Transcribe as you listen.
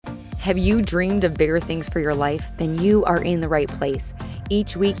Have you dreamed of bigger things for your life? Then you are in the right place.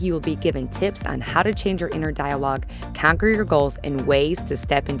 Each week, you will be given tips on how to change your inner dialogue, conquer your goals, and ways to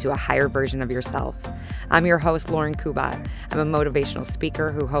step into a higher version of yourself. I'm your host, Lauren Kubat. I'm a motivational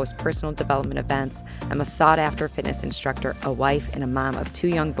speaker who hosts personal development events. I'm a sought-after fitness instructor, a wife, and a mom of 2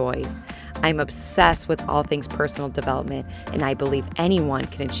 young boys. I'm obsessed with all things personal development, and I believe anyone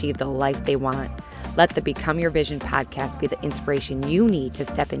can achieve the life they want. Let the Become Your Vision podcast be the inspiration you need to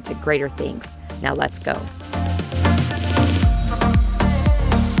step into greater things. Now let's go.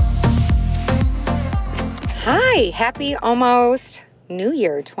 Hi, happy almost New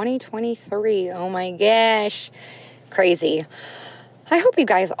Year 2023. Oh my gosh, crazy. I hope you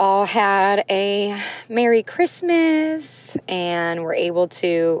guys all had a Merry Christmas and were able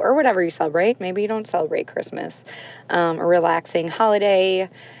to, or whatever you celebrate. Maybe you don't celebrate Christmas. A relaxing holiday.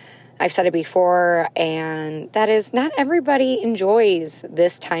 I've said it before, and that is not everybody enjoys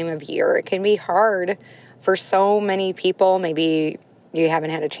this time of year. It can be hard for so many people. Maybe you haven't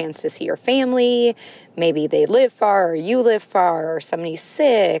had a chance to see your family. Maybe they live far or you live far or somebody's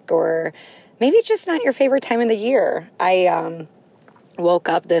sick, or maybe it's just not your favorite time of the year. I woke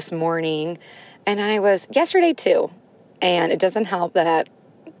up this morning, and I was yesterday too, and it doesn't help that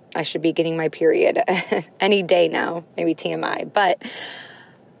I should be getting my period any day now, maybe TMI, but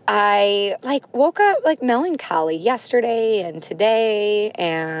I woke up melancholy yesterday and today,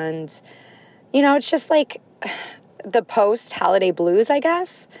 and it's just the post-holiday blues, I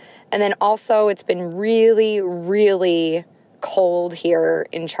guess. And then also it's been really, really cold here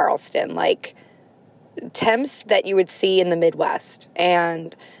in Charleston, temps that you would see in the Midwest.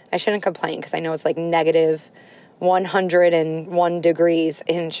 And I shouldn't complain because I know it's negative 101 degrees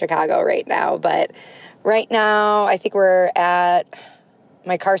in Chicago right now. But right now I think we're at,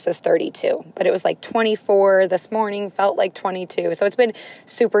 my car says 32, but it was 24 this morning, felt like 22. So it's been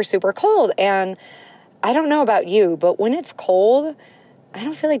super, super cold. And I don't know about you, but when it's cold, I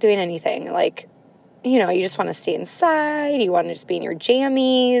don't feel like doing anything. You just want to stay inside. You want to just be in your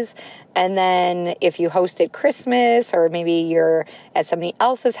jammies. And then if you hosted Christmas, or maybe you're at somebody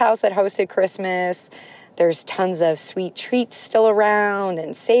else's house that hosted Christmas, there's tons of sweet treats still around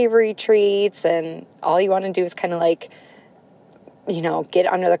and savory treats. And all you want to do is kind of get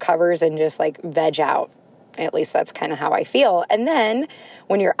under the covers and just veg out. At least that's kind of how I feel. And then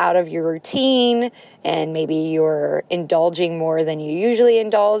when you're out of your routine and maybe you're indulging more than you usually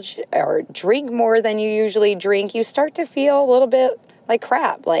indulge or drink more than you usually drink, you start to feel a little bit like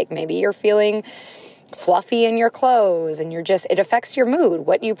crap. Maybe you're feeling fluffy in your clothes and it affects your mood.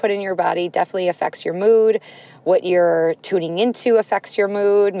 What you put in your body definitely affects your mood. What you're tuning into affects your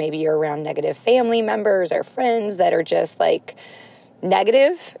mood. Maybe you're around negative family members or friends that are just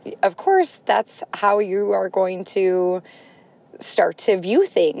negative. Of course, that's how you are going to start to view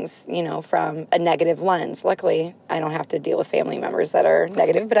things, from a negative lens. Luckily, I don't have to deal with family members that are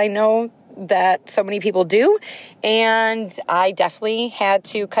negative, but I know that so many people do. And I definitely had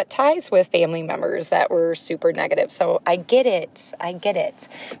to cut ties with family members that were super negative. So I get it.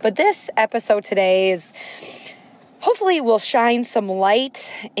 But this episode today is hopefully will shine some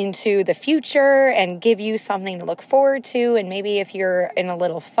light into the future and give you something to look forward to. And maybe if you're in a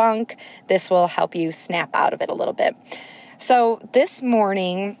little funk, this will help you snap out of it a little bit. So this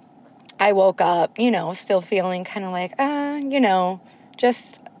morning, I woke up, still feeling kind of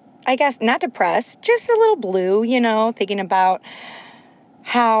just, I guess, not depressed, just a little blue, thinking about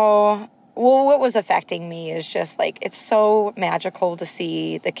what was affecting me is just it's so magical to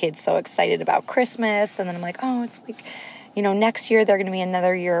see the kids so excited about Christmas. And then I'm it's next year they're going to be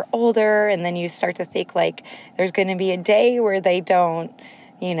another year older. And then you start to think there's going to be a day where they don't,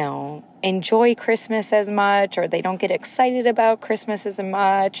 enjoy Christmas as much, or they don't get excited about Christmas as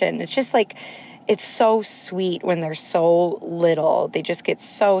much. And it's just it's so sweet when they're so little. They just get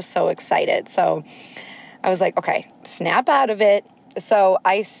so, so excited. So I was okay, snap out of it. So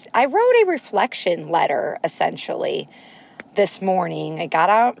I wrote a reflection letter, essentially, this morning. I got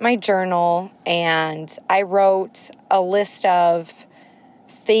out my journal, and I wrote a list of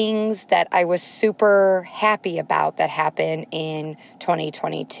things that I was super happy about that happened in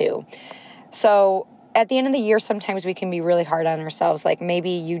 2022. So at the end of the year, sometimes we can be really hard on ourselves.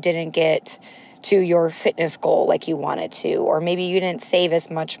 Maybe you didn't get to your fitness goal like you wanted to, or maybe you didn't save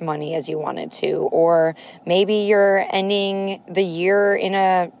as much money as you wanted to, or maybe you're ending the year in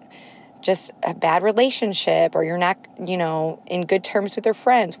a bad relationship, or you're not, in good terms with your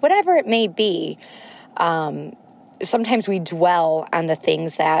friends, whatever it may be. Sometimes we dwell on the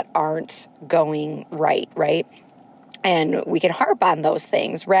things that aren't going right? And we can harp on those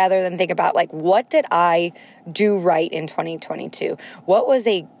things rather than think about what did I do right in 2022? What was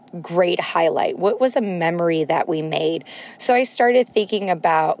a great highlight? What was a memory that we made? So I started thinking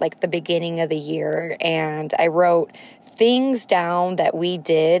about like the beginning of the year, and I wrote things down that we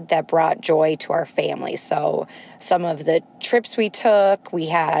did that brought joy to our family. So some of the trips we took, we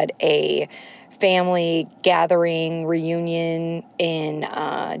had a family gathering reunion in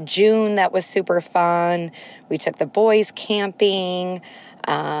June that was super fun. We took the boys camping.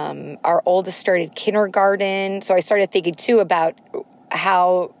 Our oldest started kindergarten. So I started thinking too about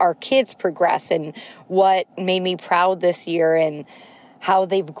how our kids progress and what made me proud this year and how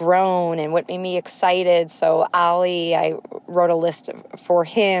they've grown and what made me excited. So Ollie, I wrote a list for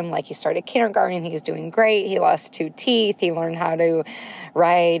him. Like, he started kindergarten. He's doing great. He lost 2 teeth. He learned how to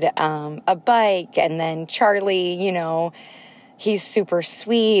ride a bike. And then Charlie, he's super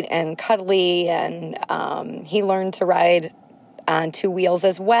sweet and cuddly, and he learned to ride on 2 wheels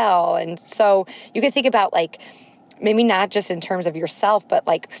as well. And so you can think about like, maybe not just in terms of yourself, but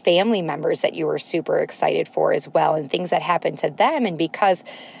like family members that you were super excited for as well, and things that happened to them. And because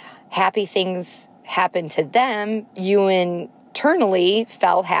happy things happened to them, you internally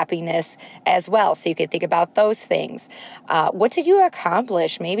felt happiness as well. So you could think about those things. What did you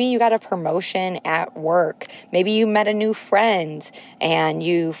accomplish? Maybe you got a promotion at work. Maybe you met a new friend and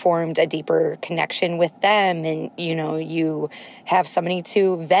you formed a deeper connection with them, and you have somebody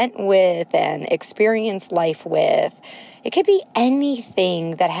to vent with and experience life with. It could be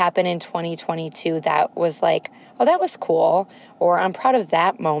anything that happened in 2022 that was like, oh, that was cool, or I'm proud of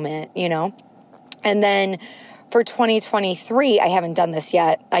that moment, And then for 2023, I haven't done this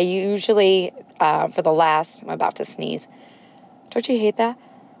yet. I usually, I'm about to sneeze. Don't you hate that?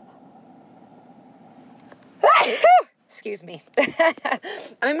 Excuse me.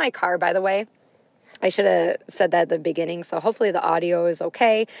 I'm in my car, by the way. I should have said that at the beginning, so hopefully the audio is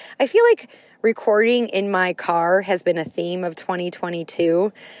okay. I feel like recording in my car has been a theme of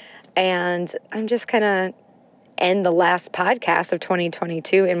 2022, and I'm just kind of end the last podcast of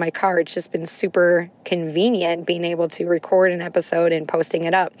 2022 in my car. It's just been super convenient being able to record an episode and posting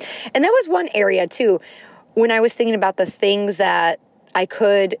it up. And that was one area too, when I was thinking about the things that I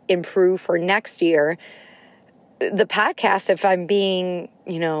could improve for next year. The podcast, if I'm being,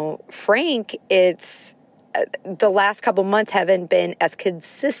 frank, it's the last couple months haven't been as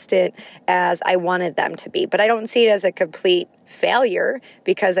consistent as I wanted them to be. But I don't see it as a complete failure,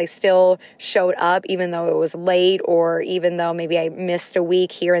 because I still showed up even though it was late, or even though maybe I missed a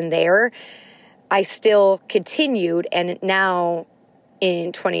week here and there. I still continued, and now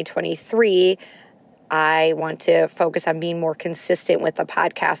in 2023, I want to focus on being more consistent with the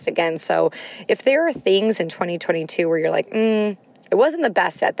podcast again. So if there are things in 2022 where you're like, it wasn't the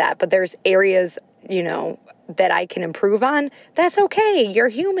best at that, but there's areas, that I can improve on, that's okay. You're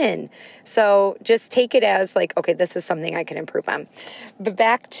human. So just take it as like, okay, this is something I can improve on. But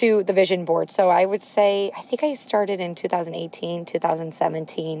back to the vision board. So I would say, I think I started in 2018,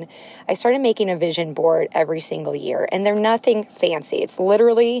 2017. I started making a vision board every single year, and they're nothing fancy. It's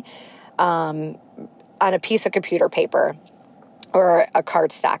literally on a piece of computer paper or a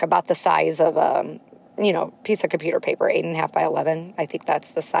cardstock about the size of piece of computer paper, 8.5 by 11. I think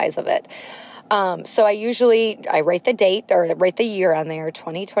that's the size of it. So I write the date or write the year on there,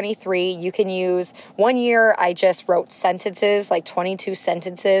 2023. You can use, one year I just wrote sentences, like 22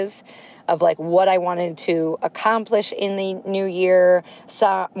 sentences of like what I wanted to accomplish in the new year.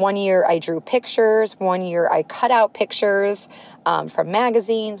 So one year I drew pictures. One year I cut out pictures from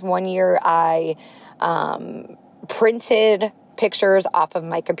magazines. One year I printed pictures off of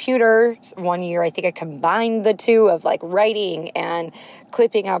my computer. One year, I think I combined the two of like writing and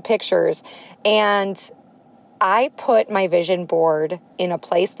clipping out pictures. And I put my vision board in a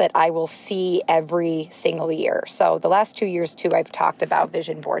place that I will see every single year. So the last 2 years too, I've talked about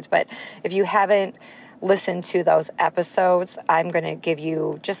vision boards, but if you haven't listened to those episodes, I'm going to give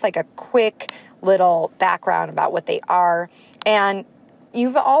you just like a quick little background about what they are. And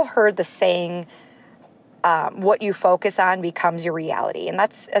you've all heard the saying, what you focus on becomes your reality. And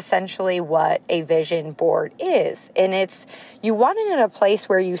that's essentially what a vision board is. And it's, you want it in a place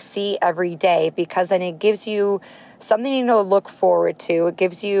where you see every day, because then it gives you something to look forward to. It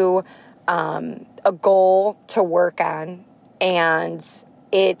gives you a goal to work on, and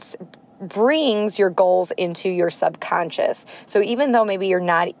it brings your goals into your subconscious. So even though maybe you're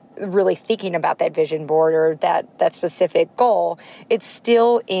not really thinking about that vision board or that specific goal, it's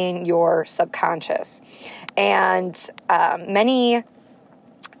still in your subconscious. And many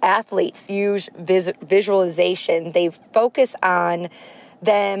athletes use visualization. They focus on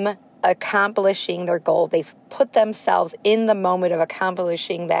them accomplishing their goal. They've put themselves in the moment of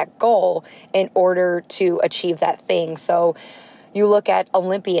accomplishing that goal in order to achieve that thing. So You look at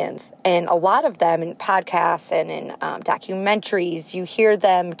Olympians, and a lot of them in podcasts and in documentaries, you hear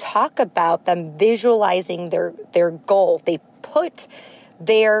them talk about them visualizing their goal. They put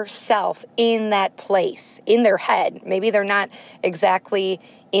their self in that place, in their head. Maybe they're not exactly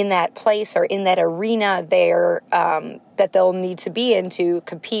in that place or in that arena there that they'll need to be in to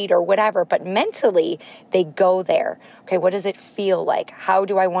compete or whatever, but mentally they go there. Okay, what does it feel like? How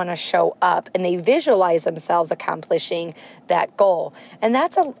do I want to show up? And they visualize themselves accomplishing that goal. And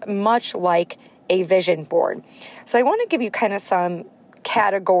that's much like a vision board. So I want to give you kind of some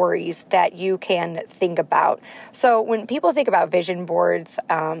categories that you can think about. So when people think about vision boards,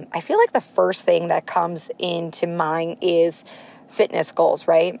 I feel like the first thing that comes into mind is fitness goals,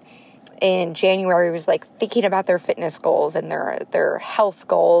 right? In January, was like thinking about their fitness goals and their health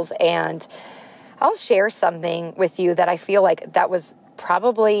goals. And I'll share something with you that I feel like that was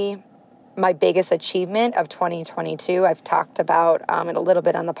probably my biggest achievement of 2022. I've talked about it a little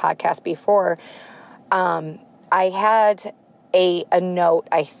bit on the podcast before. I had a note,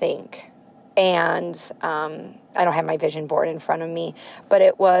 I think, and I don't have my vision board in front of me, but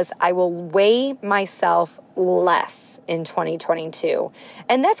it was, I will weigh myself less in 2022.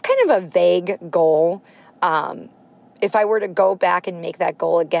 And that's kind of a vague goal. If I were to go back and make that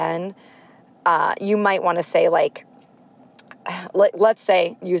goal again, you might want to say like, let's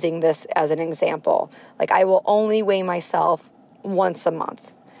say, using this as an example, like I will only weigh myself once a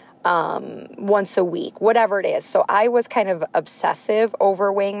month. Once a week, whatever it is. So I was kind of obsessive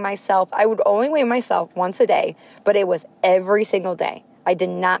over weighing myself. I would only weigh myself once a day, but it was every single day. I did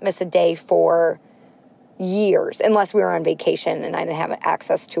not miss a day for years, unless we were on vacation and I didn't have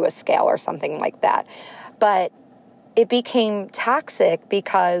access to a scale or something like that. But it became toxic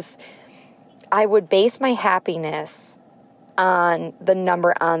because I would base my happiness on the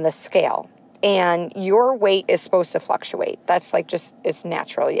number on the scale. And your weight is supposed to fluctuate. That's like just, it's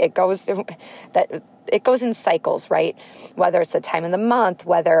natural. It goes in cycles, right? Whether it's the time of the month,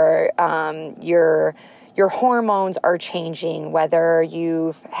 whether your hormones are changing, whether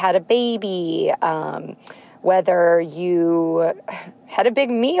you've had a baby, whether you had a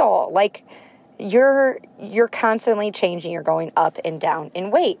big meal, like you're constantly changing. You're going up and down in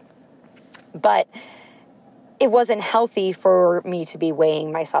weight. But it wasn't healthy for me to be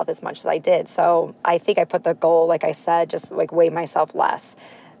weighing myself as much as I did. So I think I put the goal, like I said, just like weigh myself less.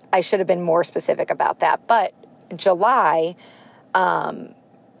 I should have been more specific about that. But July,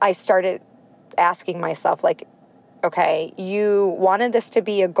 I started asking myself, like, okay, you wanted this to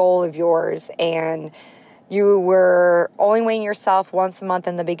be a goal of yours and you were only weighing yourself once a month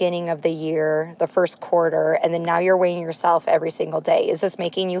in the beginning of the year, the first quarter, and then now you're weighing yourself every single day. Is this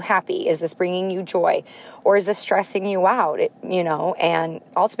making you happy? Is this bringing you joy? Or is this stressing you out? And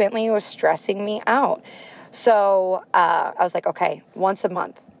ultimately it was stressing me out. So I was like, okay, once a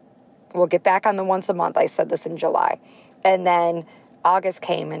month. We'll get back on the once a month. I said this in July. And then August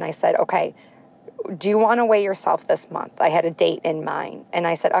came and I said, okay, do you want to weigh yourself this month? I had a date in mind. And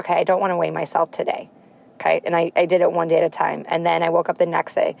I said, okay, I don't want to weigh myself today. Okay, and I did it one day at a time. And then I woke up the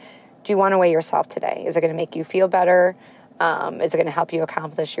next day. Do you want to weigh yourself today? Is it going to make you feel better? Is it going to help you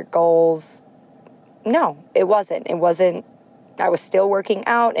accomplish your goals? No, it wasn't. I was still working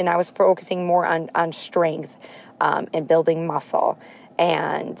out and I was focusing more on strength and building muscle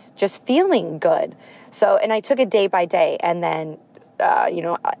and just feeling good. So, and I took it day by day. And then,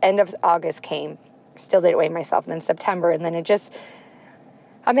 end of August came, still didn't weigh myself. And then September. And then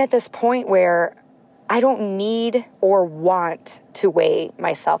I'm at this point where I don't need or want to weigh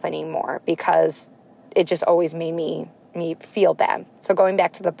myself anymore because it just always made me feel bad. So going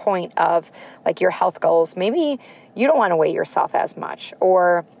back to the point of like your health goals, maybe you don't want to weigh yourself as much,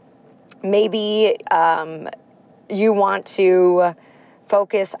 or maybe you want to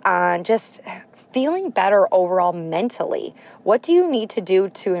focus on just feeling better overall mentally. What do you need to do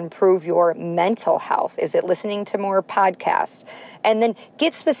to improve your mental health? Is it listening to more podcasts? And then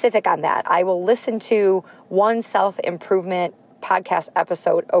get specific on that. I will listen to one self-improvement podcast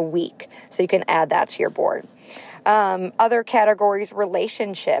episode a week, so you can add that to your board. Other categories,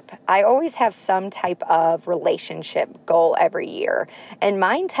 relationship. I always have some type of relationship goal every year, and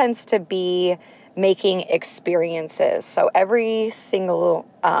mine tends to be making experiences. So every single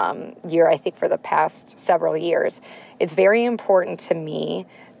year, I think for the past several years, it's very important to me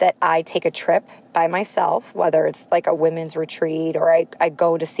that I take a trip by myself, whether it's like a women's retreat or I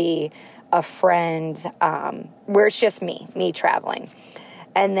go to see a friend where it's just me traveling.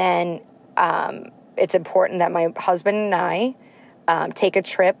 And then it's important that my husband and I take a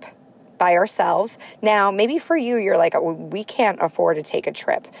trip by ourselves. Now, maybe for you, you're like, oh, we can't afford to take a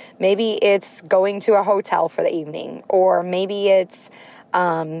trip. Maybe it's going to a hotel for the evening, or maybe it's,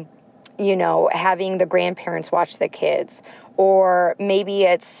 having the grandparents watch the kids, or maybe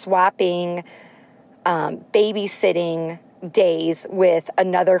it's swapping babysitting days with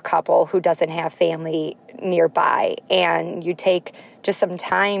another couple who doesn't have family nearby, and you take just some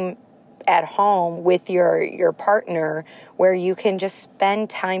time at home with your partner where you can just spend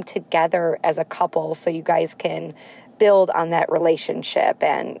time together as a couple so you guys can build on that relationship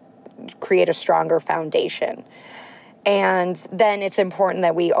and create a stronger foundation. And then it's important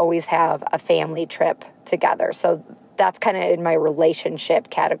that we always have a family trip together. So that's kind of in my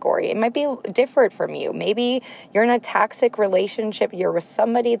relationship category. It might be different from you. Maybe you're in a toxic relationship. You're with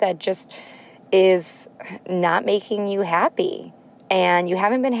somebody that just is not making you happy, and you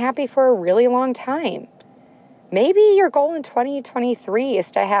haven't been happy for a really long time. Maybe your goal in 2023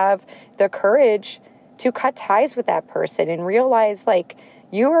 is to have the courage to cut ties with that person and realize,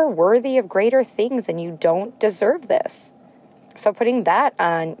 you are worthy of greater things and you don't deserve this. So putting that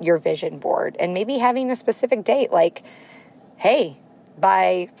on your vision board, and maybe having a specific date, hey,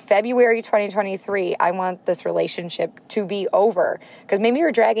 by February 2023, I want this relationship to be over. Because maybe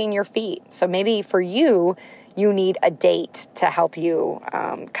you're dragging your feet. So maybe for you, you need a date to help you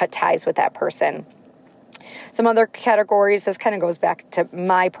cut ties with that person. Some other categories, this kind of goes back to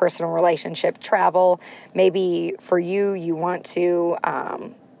my personal relationship, travel. Maybe for you, you want to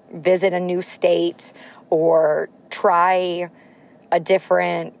visit a new state or try a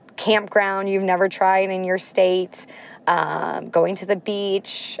different campground you've never tried in your state. Going to the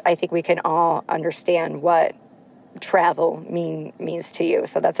beach. I think we can all understand what travel means to you.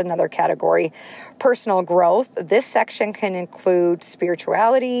 So that's another category. Personal growth. This section can include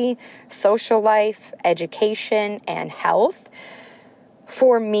spirituality, social life, education, and health.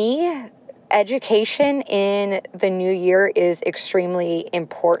 For me, education in the new year is extremely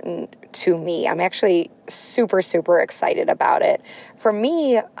important to me. I'm actually super, super excited about it. For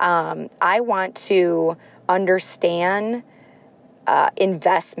me, I want to understand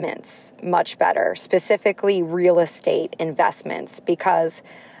investments much better, specifically real estate investments, because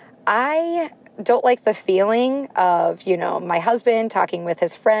I don't like the feeling of, my husband talking with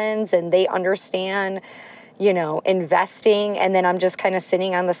his friends and they understand, investing, and then I'm just kind of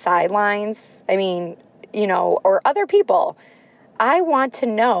sitting on the sidelines. Or other people. I want to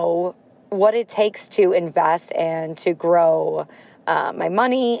know what it takes to invest and to grow my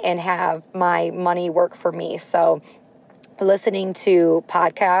money and have my money work for me. So listening to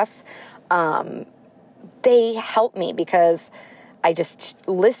podcasts, they help me because I just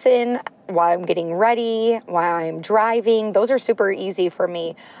listen while I'm getting ready, while I'm driving. Those are super easy for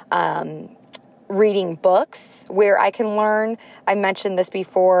me. Reading books where I can learn. I mentioned this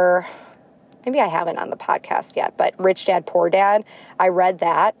before. Maybe I haven't on the podcast yet, but Rich Dad, Poor Dad. I read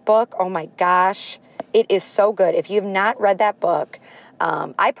that book. Oh my gosh. It is so good. If you have not read that book,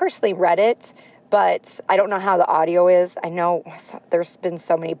 I personally read it, but I don't know how the audio is. I know there's been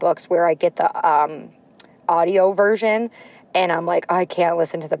so many books where I get the audio version and I'm like, oh, I can't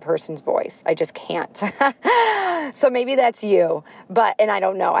listen to the person's voice. I just can't. So maybe that's you. And I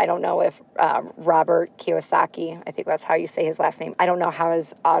don't know if Robert Kiyosaki, I think that's how you say his last name. I don't know how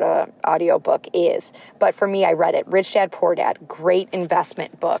his audio book is. But for me, I read it. Rich Dad, Poor Dad. Great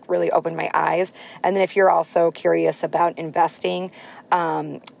investment book. Really opened my eyes. And then if you're also curious about investing,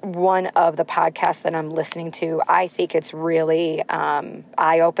 one of the podcasts that I'm listening to, I think it's really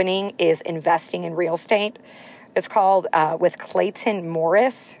eye-opening, is Investing in Real Estate. It's called with Clayton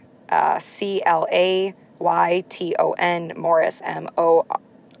Morris, Clayton Morris, Morris.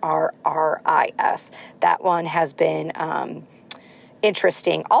 That one has been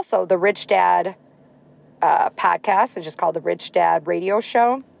interesting. Also, the Rich Dad podcast, it's just called the Rich Dad Radio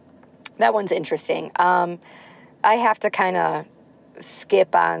Show. That one's interesting. I have to kind of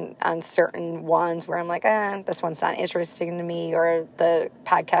skip on certain ones where I'm like, this one's not interesting to me, or the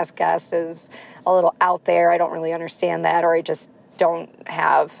podcast guest is a little out there. I don't really understand that, or I just don't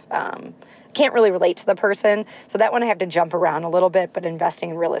have, can't really relate to the person. So that one I have to jump around a little bit, but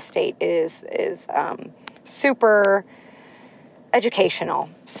investing in real estate is super educational.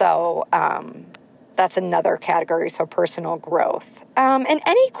 So that's another category. So personal growth, and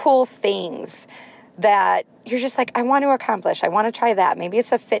any cool things that you're just like, I want to accomplish. I want to try that. Maybe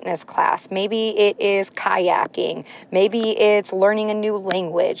it's a fitness class. Maybe it is kayaking. Maybe it's learning a new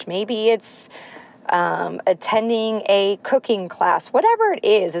language. Maybe it's attending a cooking class. Whatever it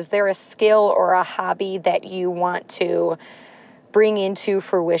is there a skill or a hobby that you want to bring into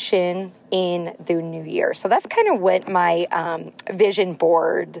fruition in the new year. So that's kind of what my vision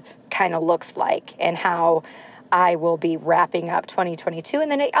board kind of looks like and how I will be wrapping up 2022. And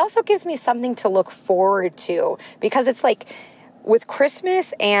then it also gives me something to look forward to, because it's like with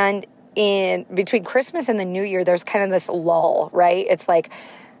Christmas and in between Christmas and the new year, there's kind of this lull, right? It's like,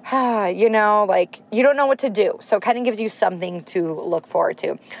 like you don't know what to do. So it kind of gives you something to look forward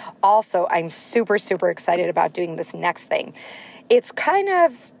to. Also, I'm super, super excited about doing this next thing. It's kind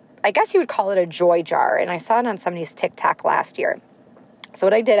of, I guess you would call it a joy jar. And I saw it on somebody's TikTok last year. So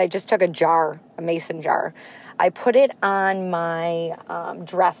what I did, I just took a mason jar. I put it on my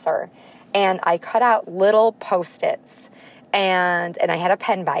dresser, and I cut out little Post-its, and I had a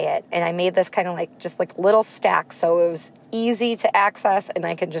pen by it, and I made this kind of like little stack, so it was easy to access, and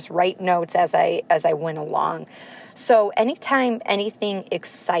I could just write notes as I went along. So anytime anything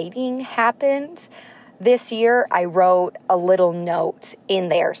exciting happened this year, I wrote a little note in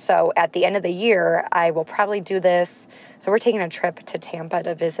there. So at the end of the year, I will probably do this. So we're taking a trip to Tampa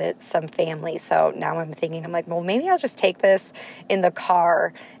to visit some family. So now I'm thinking, I'm like, well, maybe I'll just take this in the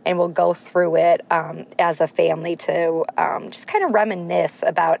car and we'll go through it as a family to just kind of reminisce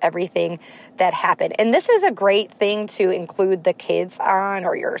about everything that happened. And this is a great thing to include the kids on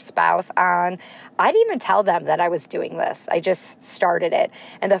or your spouse on. I didn't even tell them that I was doing this. I just started it.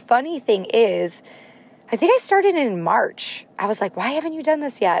 And the funny thing is, I think I started in March. I was like, why haven't you done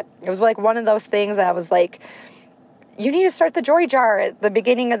this yet? It was like one of those things that I was like, you need to start the joy jar at the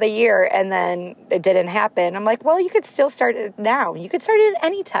beginning of the year, and then it didn't happen. I'm like, well, you could still start it now. You could start it at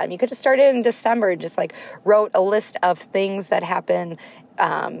any time. You could have started in December and just like wrote a list of things that happened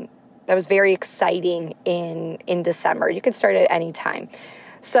that was very exciting in December. You could start it at any time.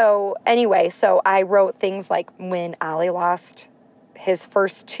 So anyway, so I wrote things like when Ollie lost his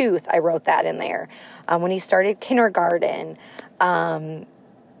first tooth, I wrote that in there. When he started kindergarten,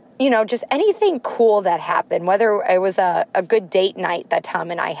 just anything cool that happened, whether it was a good date night that Tom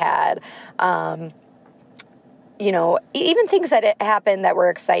and I had, even things that happened that were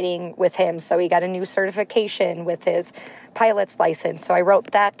exciting with him. So he got a new certification with his pilot's license. So I wrote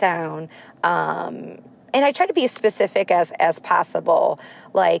that down. And I try to be as specific as possible,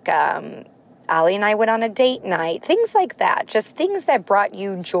 like, Ollie and I went on a date night, things like that, just things that brought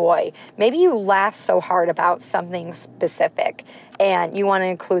you joy. Maybe you laughed so hard about something specific and you want to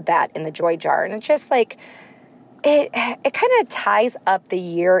include that in the joy jar. And it's just like, it kind of ties up the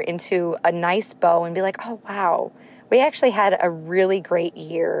year into a nice bow and be like, oh, wow, we actually had a really great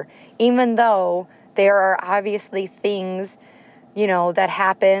year, even though there are obviously things, that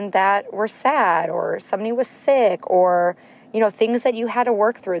happened that were sad, or somebody was sick, or things that you had to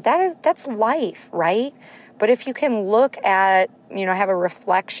work through. That's life, right? But if you can look at, have a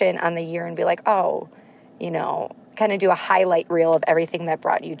reflection on the year and be like, oh, kind of do a highlight reel of everything that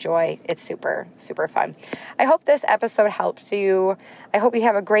brought you joy, it's super, super fun. I hope this episode helps you. I hope you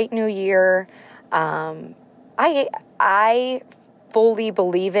have a great new year. I fully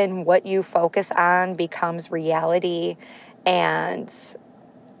believe in what you focus on becomes reality. And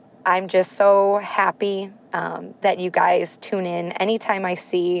I'm just so happy that you guys tune in. Anytime I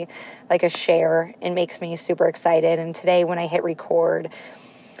see like a share, it makes me super excited. And today when I hit record,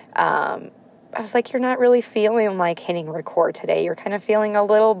 I was like, you're not really feeling like hitting record today. You're kind of feeling a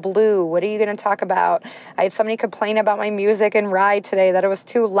little blue. What are you going to talk about? I had somebody complain about my music and ride today, that it was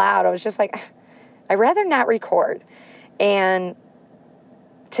too loud. I was just like, I'd rather not record. And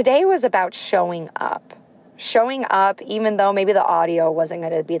today was about showing up, even though maybe the audio wasn't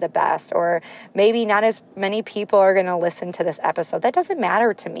going to be the best, or maybe not as many people are going to listen to this episode. That doesn't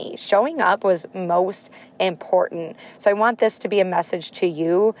matter to me. Showing up was most important. So I want this to be a message to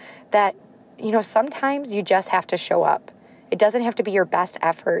you that, sometimes you just have to show up. It doesn't have to be your best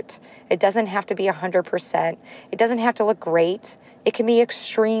effort. It doesn't have to be 100%. It doesn't have to look great. It can be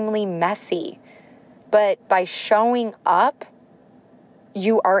extremely messy. But by showing up,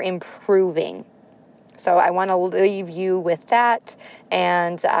 you are improving. So I want to leave you with that,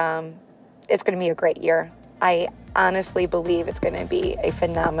 and it's going to be a great year. I honestly believe it's going to be a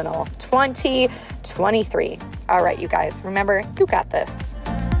phenomenal 2023. All right, you guys, remember, you got this.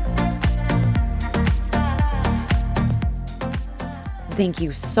 Thank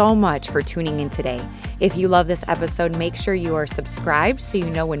you so much for tuning in today. If you love this episode, make sure you are subscribed so you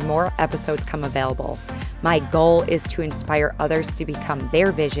know when more episodes come available. My goal is to inspire others to become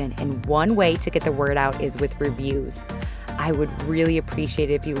their vision, and one way to get the word out is with reviews. I would really appreciate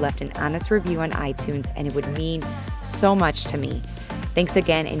it if you left an honest review on iTunes, and it would mean so much to me. Thanks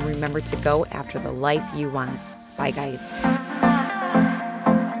again, and remember to go after the life you want. Bye, guys.